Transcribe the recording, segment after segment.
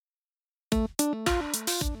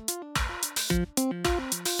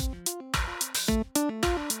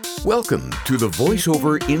Welcome to the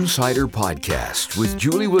VoiceOver Insider Podcast with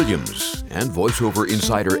Julie Williams and VoiceOver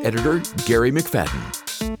Insider editor Gary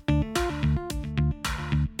McFadden.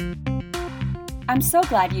 I'm so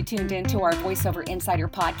glad you tuned in to our VoiceOver Insider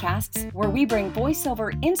podcasts, where we bring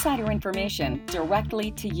VoiceOver Insider information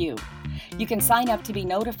directly to you. You can sign up to be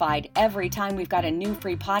notified every time we've got a new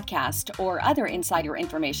free podcast or other insider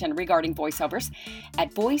information regarding voiceovers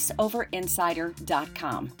at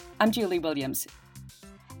voiceoverinsider.com. I'm Julie Williams.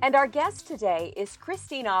 And our guest today is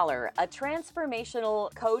Kristine Oller, a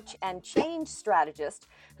transformational coach and change strategist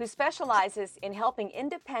who specializes in helping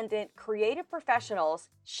independent, creative professionals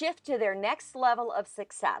shift to their next level of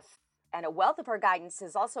success. And a wealth of her guidance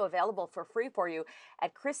is also available for free for you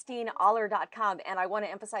at KristineOller.com. And I want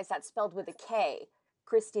to emphasize that spelled with a K.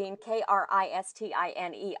 Kristine,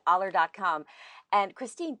 Kristine, Oller.com. And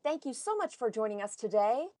Kristine, thank you so much for joining us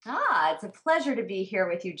today. It's a pleasure to be here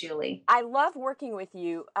with you, Julie. I love working with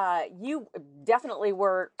you. You definitely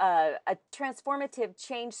were a transformative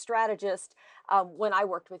change strategist when I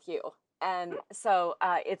worked with you. And so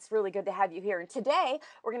it's really good to have you here. And today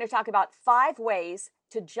we're going to talk about 5 ways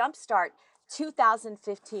to jumpstart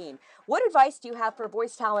 2015. What advice do you have for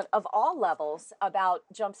voice talent of all levels about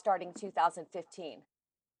jumpstarting 2015?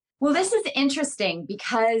 Well, this is interesting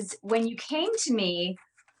because when you came to me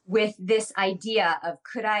with this idea of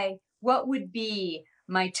what would be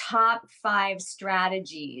my top 5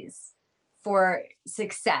 strategies for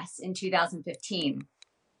success in 2015,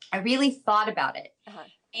 I really thought about it. Uh-huh.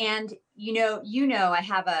 And you know, I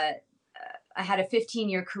had a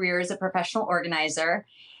 15-year career as a professional organizer,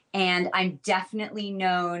 and I'm definitely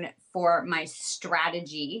known for my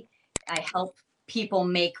strategy. I help people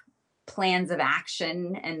make plans of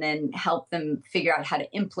action and then help them figure out how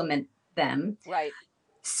to implement them. Right.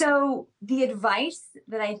 So the advice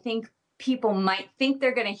that I think people might think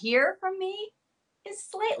they're going to hear from me is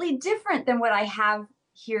slightly different than what I have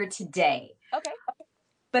here today. Okay.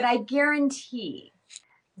 But I guarantee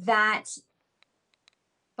that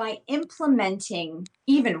by implementing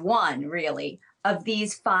even one, really, of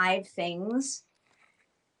these 5 things,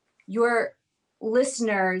 your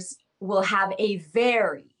listeners will have a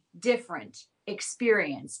very different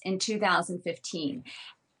experience in 2015.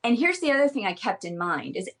 And here's the other thing I kept in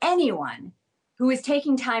mind is anyone who is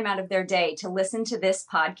taking time out of their day to listen to this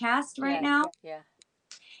podcast right now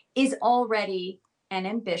is already an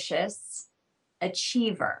ambitious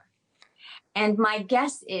achiever. And my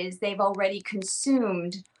guess is they've already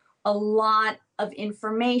consumed a lot of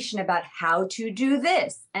information about how to do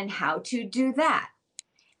this and how to do that.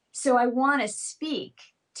 So I want to speak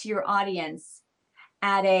to your audience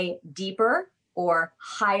at a deeper or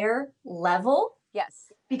higher level.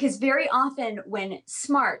 Yes. Because very often when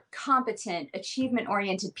smart, competent,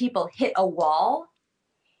 achievement-oriented people hit a wall,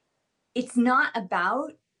 it's not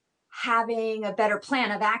about having a better plan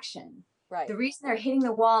of action. Right. The reason they're hitting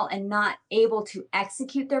the wall and not able to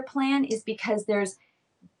execute their plan is because there's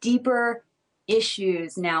deeper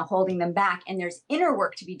issues now holding them back, and there's inner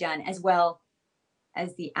work to be done as well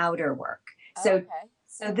as the outer work. So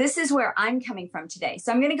this is where I'm coming from today.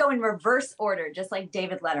 So I'm going to go in reverse order, just like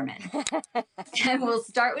David Letterman. And we'll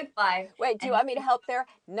start with 5. Wait, do you want me to help there?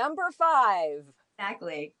 Number 5.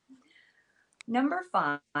 Exactly. Number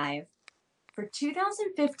 5, for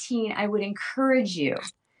 2015, I would encourage you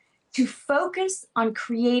to focus on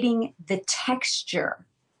creating the texture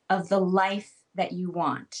of the life that you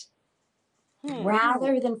want,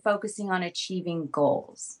 rather than focusing on achieving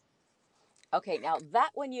goals. Okay, now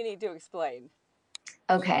that one you need to explain.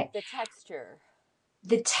 Okay. The texture.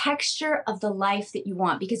 The texture of the life that you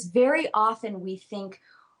want, because very often we think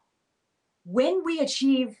when we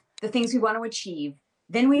achieve the things we want to achieve,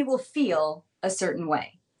 then we will feel a certain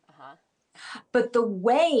way. Uh-huh. But the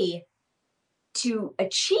way to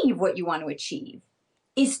achieve what you want to achieve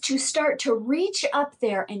is to start to reach up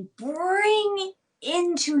there and bring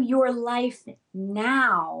into your life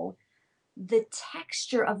now the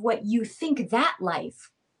texture of what you think that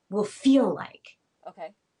life will feel like.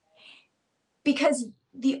 Okay. Because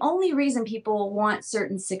the only reason people want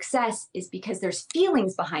certain success is because there's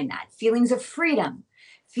feelings behind that. Feelings of freedom,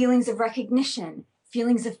 feelings of recognition,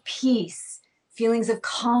 feelings of peace, feelings of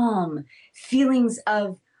calm, feelings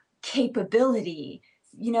of capability,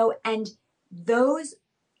 and those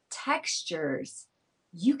textures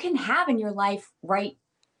you can have in your life right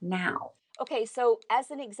now. Okay, so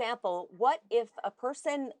as an example, what if a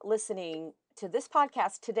person listening to this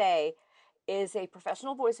podcast today is a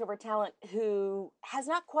professional voiceover talent who has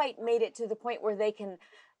not quite made it to the point where they can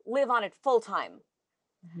live on it full time?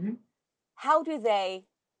 Mm-hmm. How do they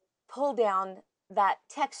pull down that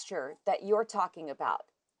texture that you're talking about?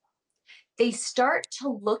 they start to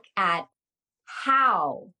look at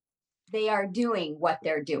how they are doing what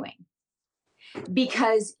they're doing.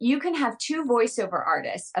 Because you can have two voiceover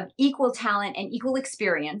artists of equal talent and equal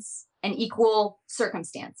experience and equal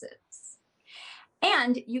circumstances.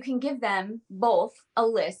 And you can give them both a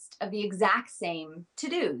list of the exact same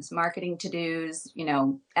to-dos, marketing to-dos,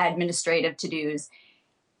 administrative to-dos.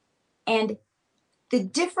 And the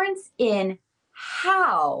difference in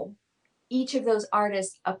how each of those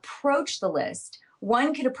artists approach the list,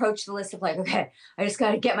 one could approach the list of like, okay, I just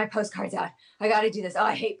got to get my postcards out. I got to do this. Oh,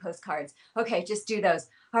 I hate postcards. Okay, just do those.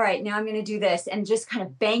 All right, now I'm going to do this, and just kind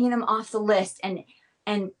of banging them off the list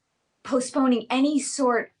and postponing any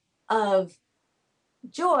sort of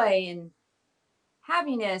joy and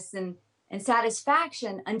happiness and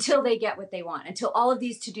satisfaction until they get what they want, until all of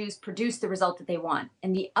these to-dos produce the result that they want.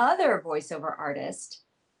 And the other voiceover artist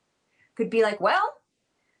could be like, well,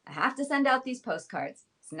 I have to send out these postcards.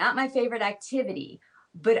 It's not my favorite activity,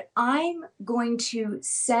 but I'm going to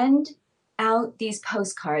send out these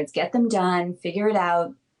postcards, get them done, figure it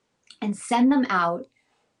out, and send them out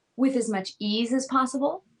with as much ease as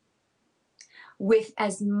possible, with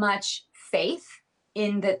as much faith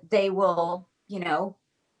in that they will,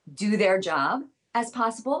 do their job as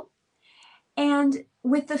possible, and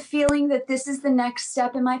with the feeling that this is the next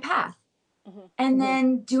step in my path. Mm-hmm. And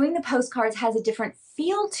then doing the postcards has a different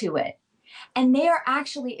feel to it. And they are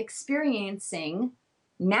actually experiencing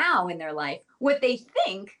now in their life what they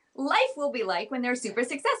think life will be like when they're super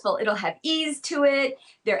successful. It'll have ease to it.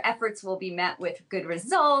 Their efforts will be met with good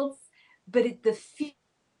results. But the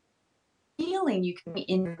feeling you can be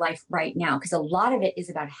in your life right now, because a lot of it is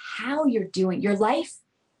about how you're doing. Your life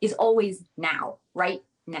is always now, right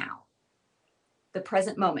now, the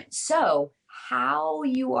present moment. So how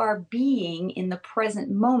you are being in the present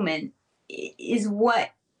moment is what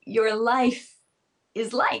your life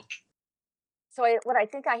is like. So what I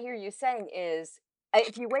think I hear you saying is,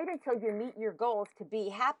 if you wait until you meet your goals to be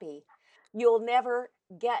happy, you'll never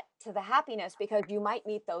get to the happiness, because you might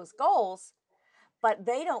meet those goals, but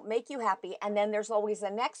they don't make you happy. And then there's always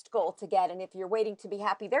a next goal to get. And if you're waiting to be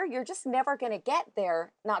happy there, you're just never going to get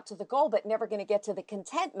there, not to the goal, but never going to get to the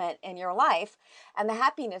contentment in your life and the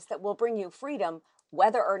happiness that will bring you freedom,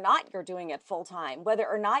 whether or not you're doing it full time, whether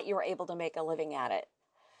or not you're able to make a living at it.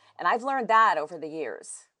 And I've learned that over the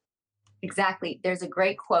years. Exactly. There's a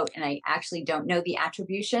great quote, and I actually don't know the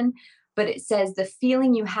attribution, but it says the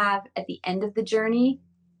feeling you have at the end of the journey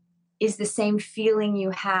is the same feeling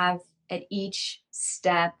you have at each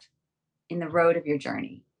step in the road of your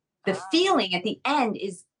journey. The feeling at the end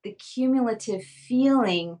is the cumulative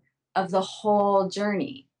feeling of the whole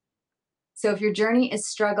journey. So if your journey is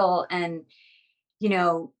struggle and,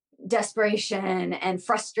 desperation and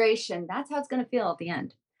frustration, that's how it's going to feel at the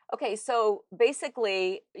end. Okay, so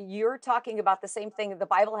basically you're talking about the same thing. The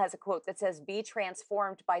Bible has a quote that says, be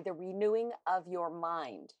transformed by the renewing of your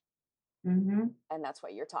mind. Mm-hmm. And that's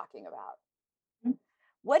what you're talking about. Mm-hmm.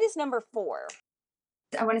 What is number 4?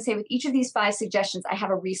 I want to say with each of these 5 suggestions, I have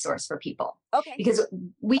a resource for people. Okay. Because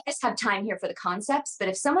we just have time here for the concepts, but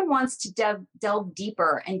if someone wants to delve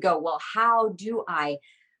deeper and go, well, how do I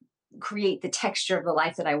create the texture of the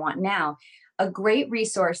life that I want now? A great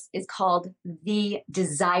resource is called The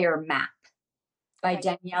Desire Map by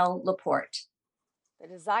Danielle Laporte. The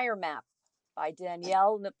Desire Map by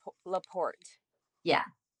Danielle Laporte. Yeah.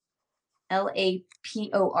 Laporte.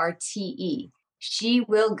 She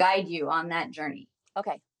will guide you on that journey.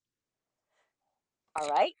 Okay. All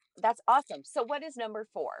right. That's awesome. So what is number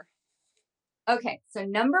 4? Okay. So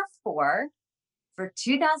number 4 for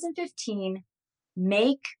 2015,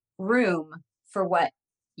 make room for what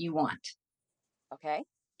you want. Okay.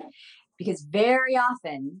 Because very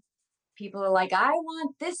often people are like, I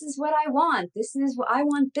want, this is what I want. This is what I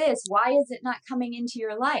want this. Why is it not coming into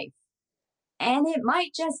your life? And it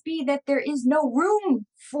might just be that there is no room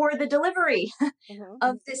for the delivery mm-hmm.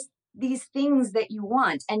 of these things that you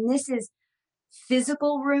want. And this is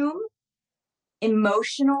physical room,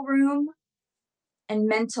 emotional room, and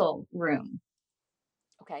mental room.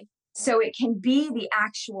 Okay. So it can be the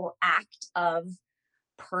actual act of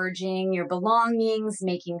purging your belongings,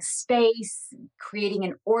 making space, creating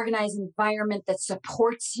an organized environment that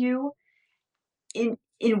supports you in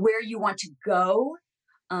where you want to go.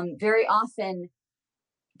 Very often,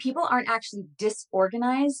 people aren't actually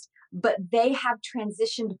disorganized, but they have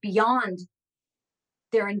transitioned beyond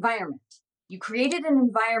their environment. You created an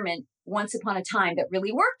environment once upon a time that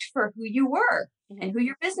really worked for who you were mm-hmm. and who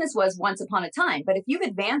your business was once upon a time. But if you've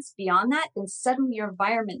advanced beyond that, then suddenly your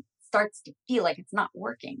environment starts to feel like it's not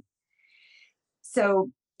working.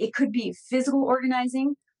 So it could be physical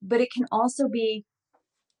organizing, but it can also be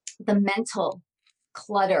the mental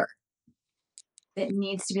clutter that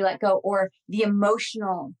needs to be let go, or the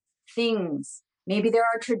emotional things. Maybe there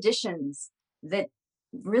are traditions that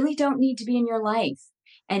really don't need to be in your life.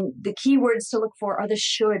 And the key words to look for are the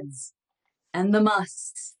shoulds and the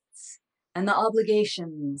musts and the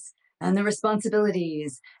obligations and the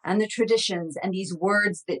responsibilities and the traditions, and these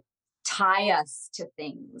words that tie us to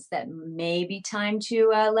things that may be time to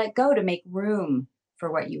let go, to make room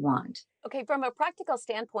for what you want. Okay, from a practical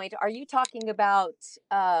standpoint, are you talking about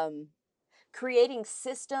creating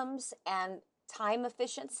systems and time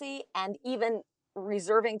efficiency and even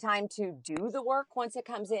reserving time to do the work once it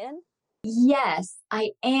comes in? Yes,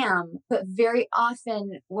 I am. But very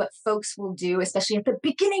often what folks will do, especially at the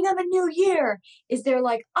beginning of a new year, is they're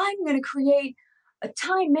like, I'm going to create a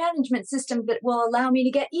time management system that will allow me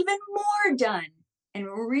to get even more done. And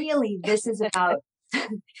really, this is about,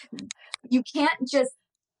 you can't just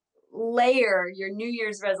layer your New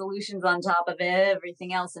Year's resolutions on top of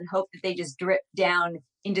everything else and hope that they just drip down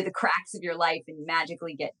into the cracks of your life and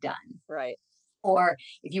magically get done. Right. Or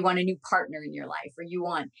if you want a new partner in your life, or you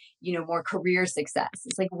want, more career success,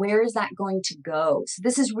 it's like, where is that going to go? So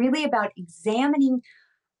this is really about examining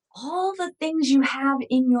all the things you have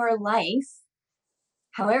in your life,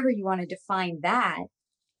 however you want to define that,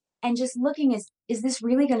 and just looking, is this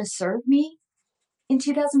really going to serve me in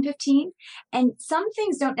 2015? And some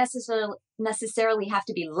things don't necessarily have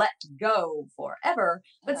to be let go forever,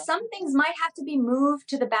 but some things might have to be moved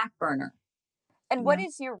to the back burner. And what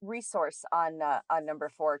is your resource on number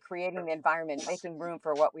 4, creating the environment, making room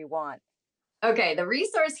for what we want? Okay, the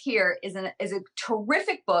resource here is a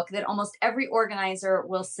terrific book that almost every organizer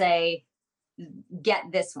will say, get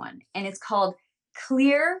this one. And it's called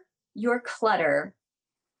Clear Your Clutter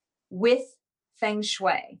with Feng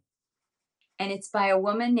Shui. And it's by a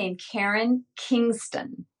woman named Karen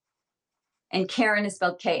Kingston. And Karen is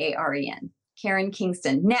spelled Karen. Karen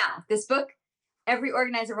Kingston. Now, this book, every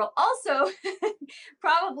organizer will also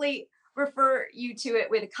probably refer you to it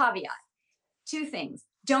with a caveat. 2 things.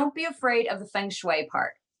 Don't be afraid of the Feng Shui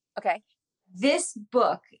part. Okay. This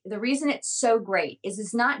book, the reason it's so great is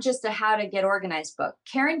it's not just a how to get organized book.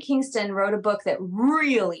 Karen Kingston wrote a book that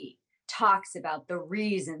really talks about the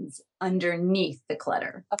reasons underneath the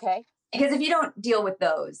clutter. Okay. Because if you don't deal with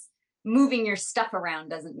those, moving your stuff around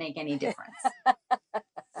doesn't make any difference.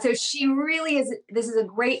 So she really this is a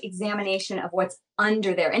great examination of what's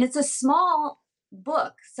under there. And it's a small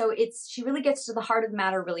book, so she really gets to the heart of the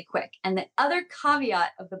matter really quick. And the other caveat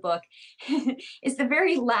of the book is the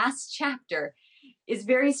very last chapter is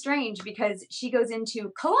very strange, because she goes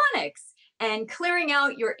into colonics and clearing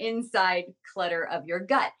out your inside clutter of your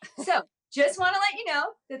gut. So just want to let you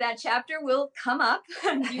know that chapter will come up.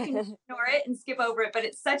 You can ignore it and skip over it, but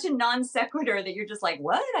it's such a non sequitur that you're just like,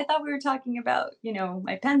 what? I thought we were talking about,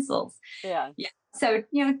 my pencils. Yeah. So,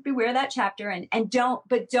 beware that chapter and don't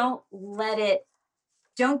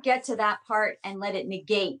get to that part and let it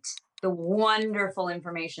negate the wonderful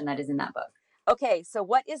information that is in that book. Okay. So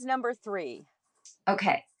what is number 3?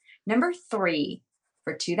 Okay. Number 3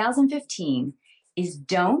 for 2015 is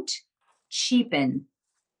don't cheapen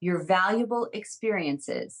your valuable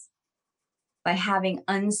experiences by having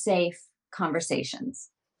unsafe conversations.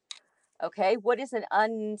 Okay. What is an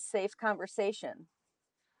unsafe conversation?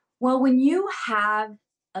 Well, when you have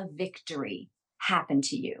a victory happen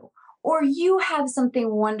to you, or you have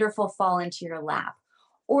something wonderful fall into your lap,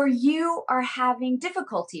 or you are having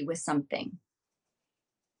difficulty with something,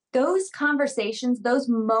 those conversations, those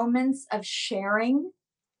moments of sharing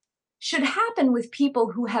should happen with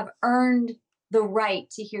people who have earned the right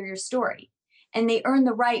to hear your story. And they earn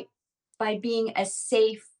the right by being a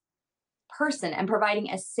safe person and providing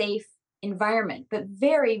a safe environment. But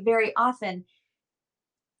very, very often,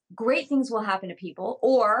 great things will happen to people,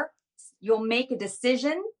 or you'll make a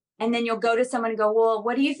decision and then you'll go to someone and go, well,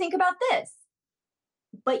 what do you think about this?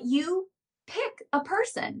 But you pick a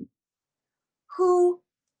person who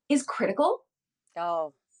is critical,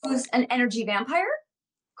 who's an energy vampire,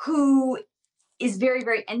 who is very,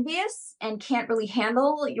 very envious and can't really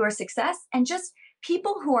handle your success, and just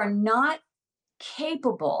people who are not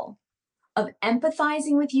capable of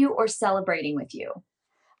empathizing with you or celebrating with you.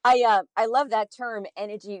 I love that term,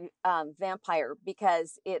 energy vampire,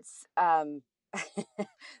 because it's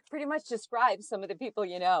pretty much describes some of the people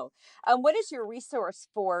you know. What is your resource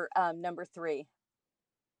for number 3?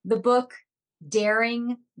 The book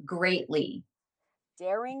Daring Greatly.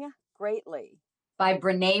 Daring Greatly. By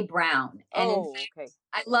Brené Brown. And in fact,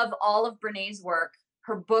 I love all of Brené's work.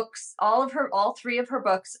 Her books, all 3 of her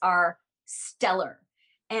books are stellar.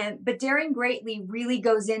 But Daring Greatly really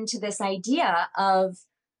goes into this idea of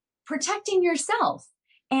protecting yourself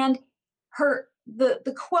And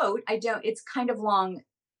the quote, it's kind of long,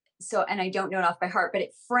 so, and I don't know it off by heart, but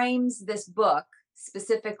it frames this book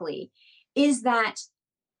specifically, is that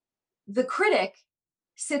the critic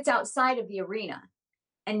sits outside of the arena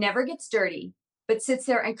and never gets dirty, but sits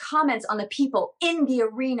there and comments on the people in the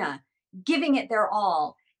arena, giving it their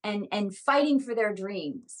all and fighting for their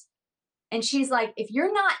dreams. And she's like, if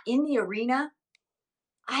you're not in the arena,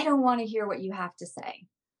 I don't want to hear what you have to say.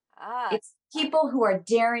 It's people who are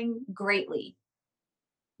daring greatly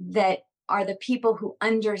that are the people who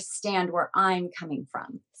understand where I'm coming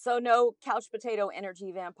from. So no couch potato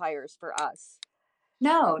energy vampires for us.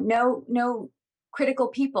 No critical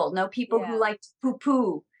people, no people who like to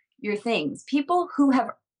poo-poo your things, people who have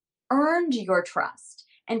earned your trust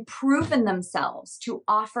and proven themselves to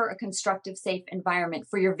offer a constructive, safe environment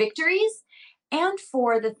for your victories and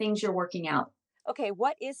for the things you're working out. Okay,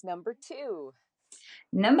 what is number 2?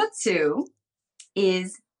 Number 2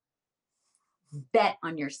 is bet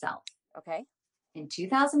on yourself. Okay. In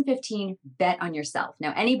 2015, bet on yourself.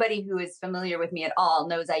 Now, anybody who is familiar with me at all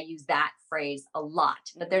knows I use that phrase a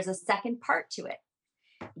lot, but there's a second part to it.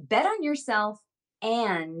 Bet on yourself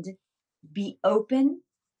and be open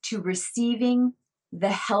to receiving the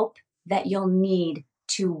help that you'll need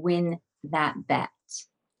to win that bet.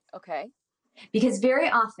 Okay. Because very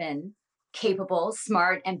often, capable,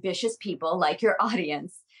 smart, ambitious people like your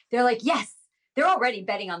audience, they're like, yes, they're already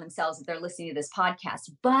betting on themselves if they're listening to this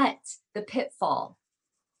podcast. But the pitfall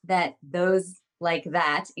that those like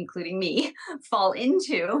that, including me, fall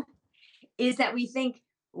into is that we think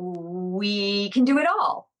we can do it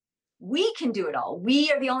all. We can do it all.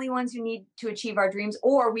 We are the only ones who need to achieve our dreams,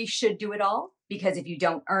 or we should do it all, because if you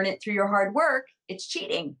don't earn it through your hard work, it's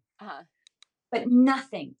cheating. But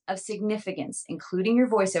nothing of significance, including your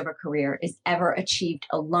voiceover career, is ever achieved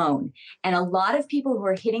alone. And a lot of people who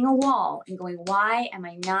are hitting a wall and going, why am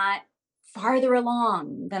I not farther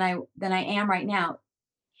along than I am right now,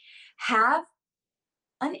 have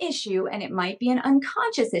an issue, and it might be an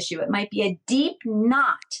unconscious issue. It might be a deep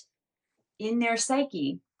knot in their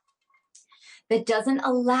psyche that doesn't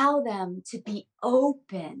allow them to be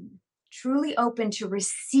open, truly open to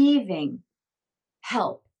receiving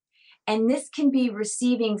help. And this can be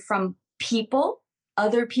receiving from people,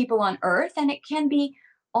 other people on earth, and it can be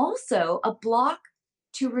also a block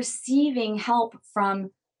to receiving help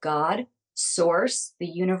from God, source, the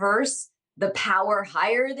universe, the power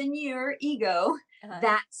higher than your ego,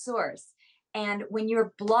 that source. And when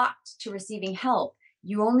you're blocked to receiving help,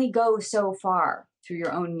 you only go so far through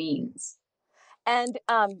your own means. And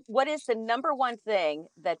what is the number one thing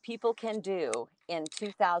that people can do in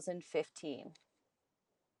 2015?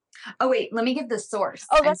 Oh, wait, let me give the source.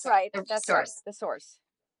 Oh, that's right. That's source. Right. The source.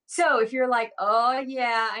 So if you're like, oh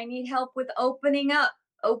yeah, I need help with opening up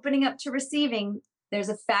to receiving, there's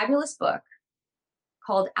a fabulous book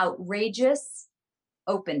called Outrageous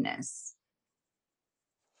Openness.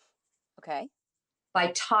 Okay. By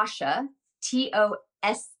Tosha, Tosha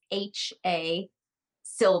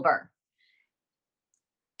Silver.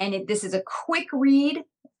 And this is a quick read,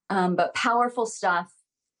 but powerful stuff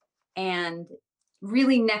and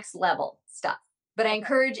really next level stuff. But I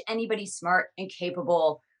encourage anybody smart and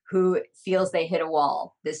capable who feels they hit a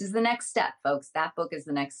wall. This is the next step, folks. That book is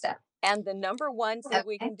the next step. And the number one thing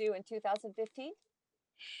we can do in 2015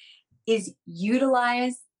 is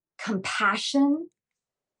utilize compassion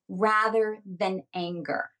rather than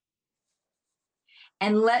anger.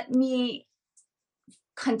 And let me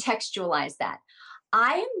contextualize that.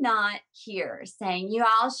 I am not here saying you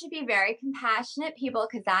all should be very compassionate people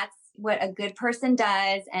because that's what a good person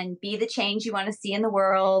does and be the change you want to see in the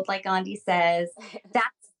world, like Gandhi says.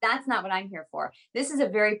 That's not what I'm here for. This is a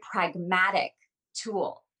very pragmatic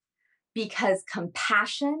tool because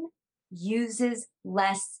compassion uses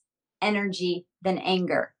less energy than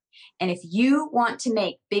anger. And if you want to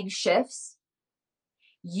make big shifts,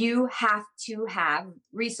 you have to have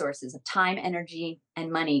resources of time, energy,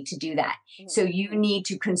 and money to do that. So you need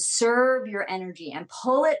to conserve your energy and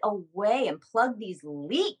pull it away and plug these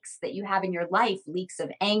leaks that you have in your life, leaks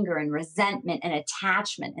of anger and resentment and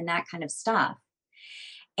attachment and that kind of stuff.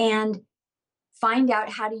 And find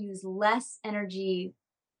out how to use less energy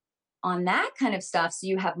on that kind of stuff so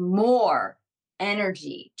you have more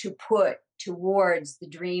energy to put towards the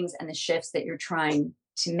dreams and the shifts that you're trying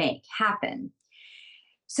to make happen.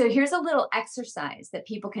 So here's a little exercise that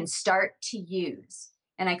people can start to use.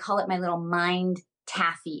 And I call it my little mind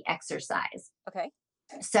taffy exercise. Okay.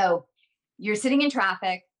 So you're sitting in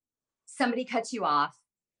traffic, somebody cuts you off.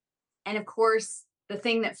 And of course, the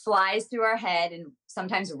thing that flies through our head and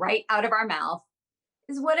sometimes right out of our mouth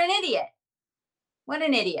is what an idiot. What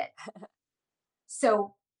an idiot.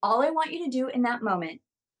 So All I want you to do in that moment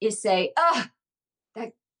is say, "Ugh,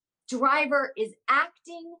 that driver is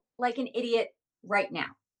acting like an idiot right now,"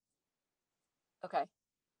 Okay.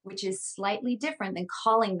 which is slightly different than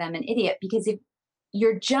calling them an idiot, because if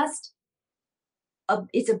you're just,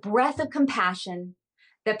 it's a breath of compassion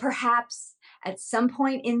that perhaps at some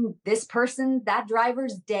point in this person, that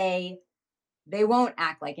driver's day, they won't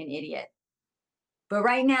act like an idiot. But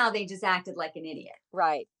right now, they just acted like an idiot.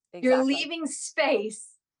 Right. Exactly. You're leaving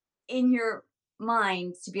space in your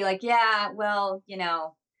mind to be like, yeah, well,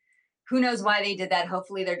 who knows why they did that?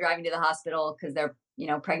 Hopefully they're driving to the hospital because their,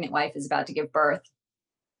 pregnant wife is about to give birth.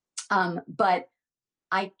 But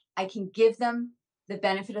I can give them the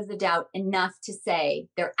benefit of the doubt enough to say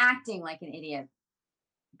they're acting like an idiot,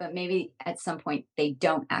 but maybe at some point they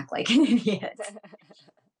don't act like an idiot.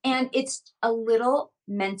 And it's a little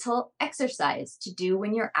mental exercise to do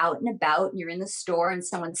when you're out and about and you're in the store and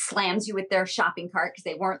someone slams you with their shopping cart because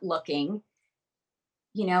they weren't looking.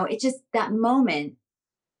 It's just that moment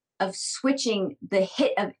of switching the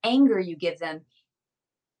hit of anger you give them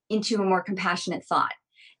into a more compassionate thought.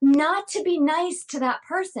 Not to be nice to that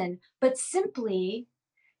person, but simply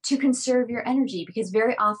to conserve your energy. Because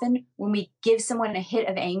very often when we give someone a hit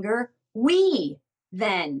of anger, we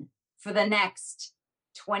then, for the next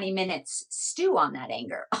 20 minutes, stew on that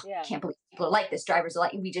anger. Oh, yeah. I can't believe people are like this. Drivers are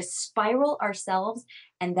like, we just spiral ourselves,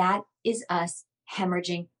 and that is us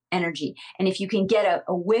hemorrhaging energy. And if you can get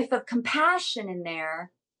a whiff of compassion in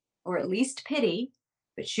there, or at least pity,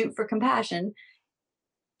 but shoot for compassion,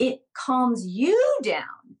 it calms you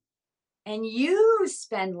down and you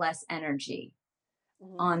spend less energy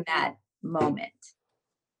on that moment.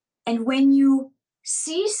 And when you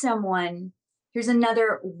see someone, here's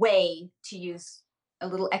another way to use a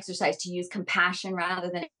little exercise to use compassion rather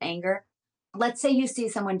than anger. Let's say you see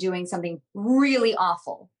someone doing something really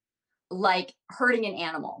awful, like hurting an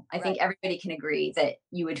animal. I think everybody can agree that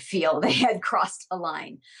you would feel they had crossed a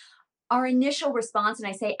line. Our initial response, and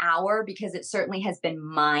I say our because it certainly has been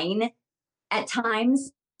mine at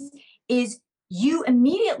times, is you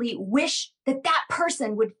immediately wish that that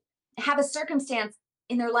person would have a circumstance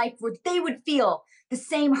in their life where they would feel the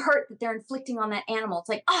same hurt that they're inflicting on that animal. It's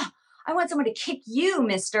like, I want someone to kick you,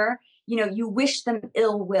 mister. You wish them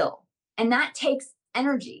ill will. And that takes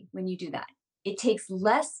energy when you do that. It takes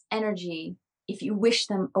less energy if you wish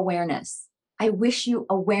them awareness. I wish you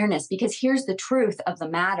awareness, because here's the truth of the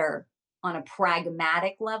matter on a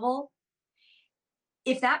pragmatic level.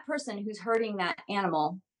 If that person who's hurting that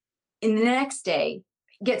animal in the next day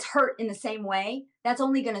gets hurt in the same way, that's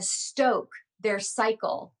only going to stoke their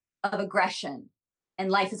cycle of aggression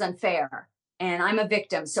and life is unfair and I'm a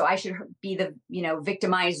victim, so I should be the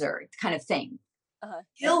victimizer kind of thing.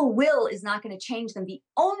 Ill will is not going to change them. The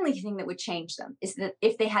only thing that would change them is that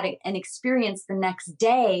if they had an experience the next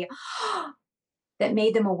day that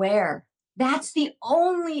made them aware. That's the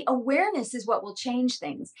only awareness is what will change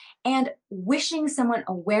things. And wishing someone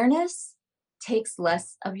awareness takes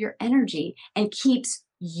less of your energy and keeps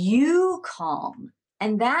you calm.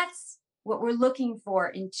 And that's what we're looking for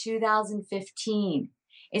in 2015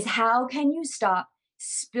 is how can you stop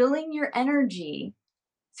spilling your energy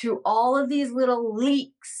through all of these little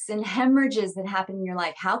leaks and hemorrhages that happen in your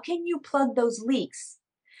life? How can you plug those leaks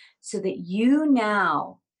so that you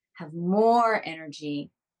now have more energy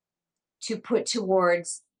to put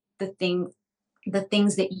towards the things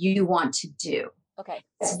that you want to do? Okay.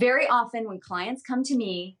 It's very often when clients come to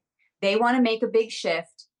me, they want to make a big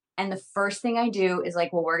shift. And the first thing I do is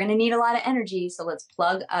like, well, we're going to need a lot of energy. So let's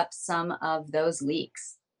plug up some of those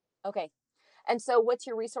leaks. Okay. And so what's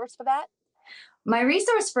your resource for that? My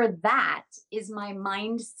resource for that is my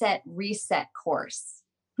Mindset Reset course.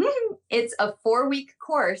 It's a 4-week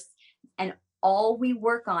course, and all we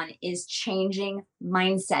work on is changing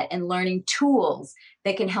mindset and learning tools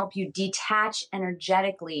that can help you detach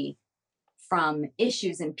energetically from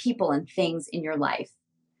issues and people and things in your life.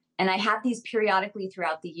 And I have these periodically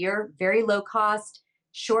throughout the year, very low cost,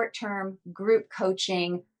 short-term group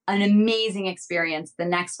coaching, an amazing experience. The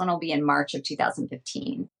next one will be in March of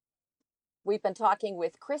 2015. We've been talking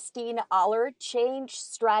with Kristine Oller, change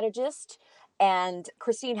strategist. And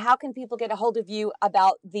Kristine, how can people get a hold of you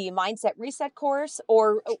about the Mindset Reset course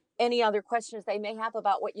or any other questions they may have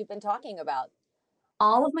about what you've been talking about?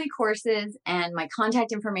 All of my courses and my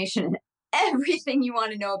contact information and everything you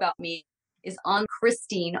want to know about me is on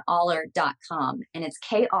KristineOller.com. And it's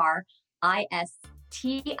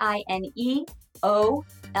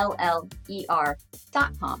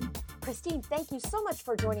KristineOller.com. Kristine, thank you so much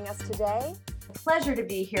for joining us today. Pleasure to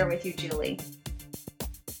be here with you, Julie.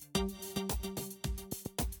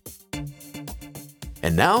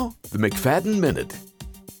 And now, the McFadden Minute.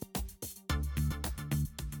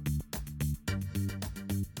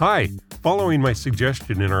 Hi, following my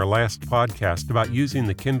suggestion in our last podcast about using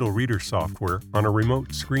the Kindle Reader software on a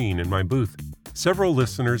remote screen in my booth, several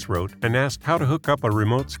listeners wrote and asked how to hook up a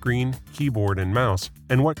remote screen, keyboard, and mouse,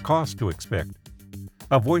 and what cost to expect.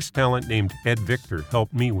 A voice talent named Ed Victor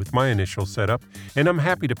helped me with my initial setup, and I'm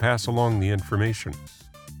happy to pass along the information.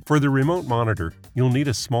 For the remote monitor, you'll need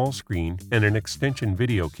a small screen and an extension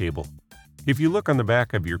video cable. If you look on the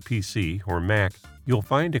back of your PC or Mac, you'll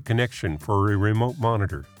find a connection for a remote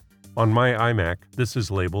monitor. On my iMac, this is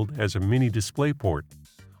labeled as a mini display port.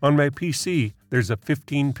 On my PC, there's a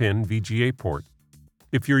 15-pin VGA port.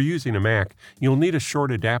 If you're using a Mac, you'll need a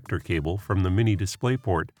short adapter cable from the mini display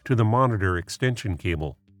port to the monitor extension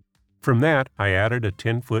cable. From that, I added a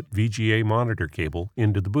 10-foot VGA monitor cable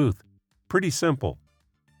into the booth. Pretty simple.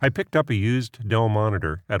 I picked up a used Dell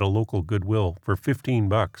monitor at a local Goodwill for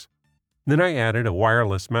 $15. Then I added a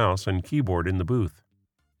wireless mouse and keyboard in the booth.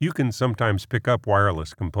 You can sometimes pick up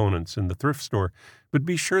wireless components in the thrift store, but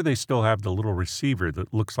be sure they still have the little receiver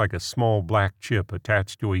that looks like a small black chip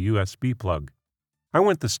attached to a USB plug. I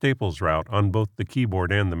went the Staples route on both the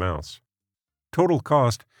keyboard and the mouse. Total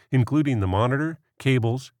cost, including the monitor,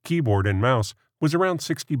 cables, keyboard, and mouse, was around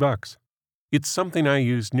 $60. It's something I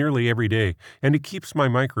use nearly every day, and it keeps my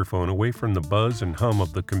microphone away from the buzz and hum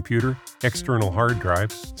of the computer, external hard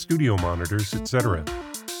drive, studio monitors, etc.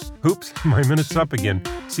 Oops, my minute's up again.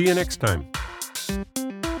 See you next time.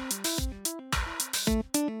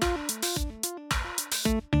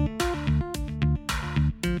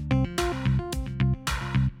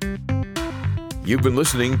 You've been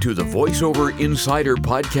listening to the VoiceOver Insider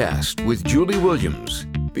Podcast with Julie Williams.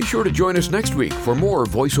 Be sure to join us next week for more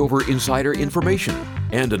VoiceOver Insider information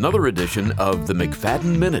and another edition of the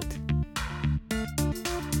McFadden Minute.